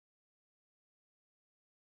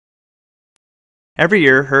Every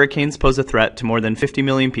year, hurricanes pose a threat to more than 50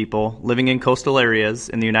 million people living in coastal areas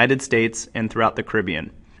in the United States and throughout the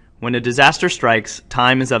Caribbean. When a disaster strikes,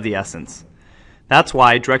 time is of the essence. That's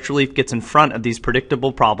why Direct Relief gets in front of these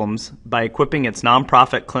predictable problems by equipping its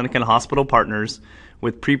nonprofit clinic and hospital partners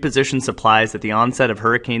with pre-positioned supplies at the onset of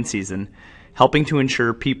hurricane season, helping to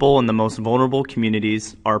ensure people in the most vulnerable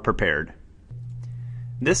communities are prepared.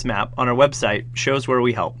 This map on our website shows where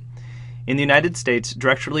we help. In the United States,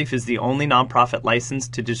 Direct Relief is the only nonprofit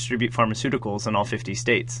licensed to distribute pharmaceuticals in all 50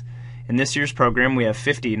 states. In this year's program, we have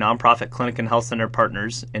 50 nonprofit clinic and health center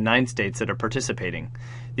partners in 9 states that are participating.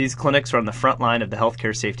 These clinics are on the front line of the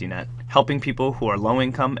healthcare safety net, helping people who are low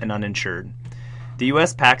income and uninsured. The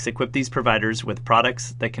U.S. PACs equip these providers with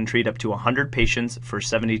products that can treat up to 100 patients for a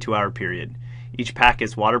 72-hour period. Each pack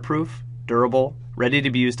is waterproof, durable, ready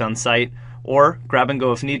to be used on site, or grab and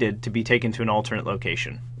go if needed to be taken to an alternate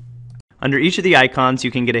location. Under each of the icons,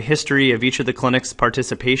 you can get a history of each of the clinics'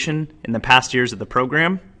 participation in the past years of the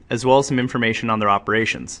program, as well as some information on their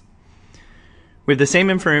operations. We have the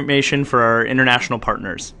same information for our international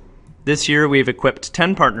partners. This year, we have equipped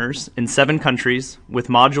 10 partners in 7 countries with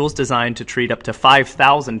modules designed to treat up to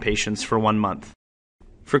 5,000 patients for 1 month.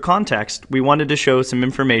 For context, we wanted to show some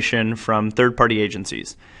information from third-party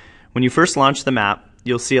agencies. When you first launch the map,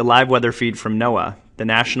 you'll see a live weather feed from NOAA, the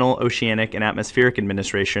National Oceanic and Atmospheric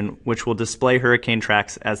Administration, which will display hurricane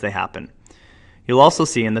tracks as they happen. You'll also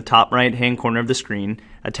see in the top right-hand corner of the screen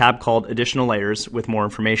a tab called Additional Layers with more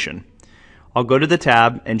information. I'll go to the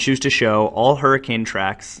tab and choose to show all hurricane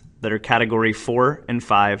tracks that are Category 4 and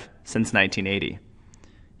 5 since 1980.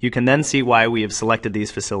 You can then see why we have selected these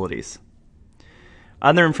facilities.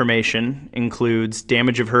 Other information includes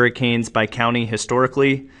damage of hurricanes by county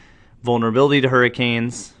historically, vulnerability to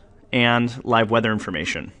hurricanes, and live weather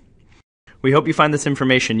information. We hope you find this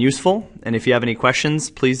information useful, and if you have any questions,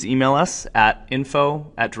 please email us at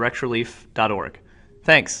info@directrelief.org.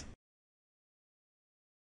 Thanks.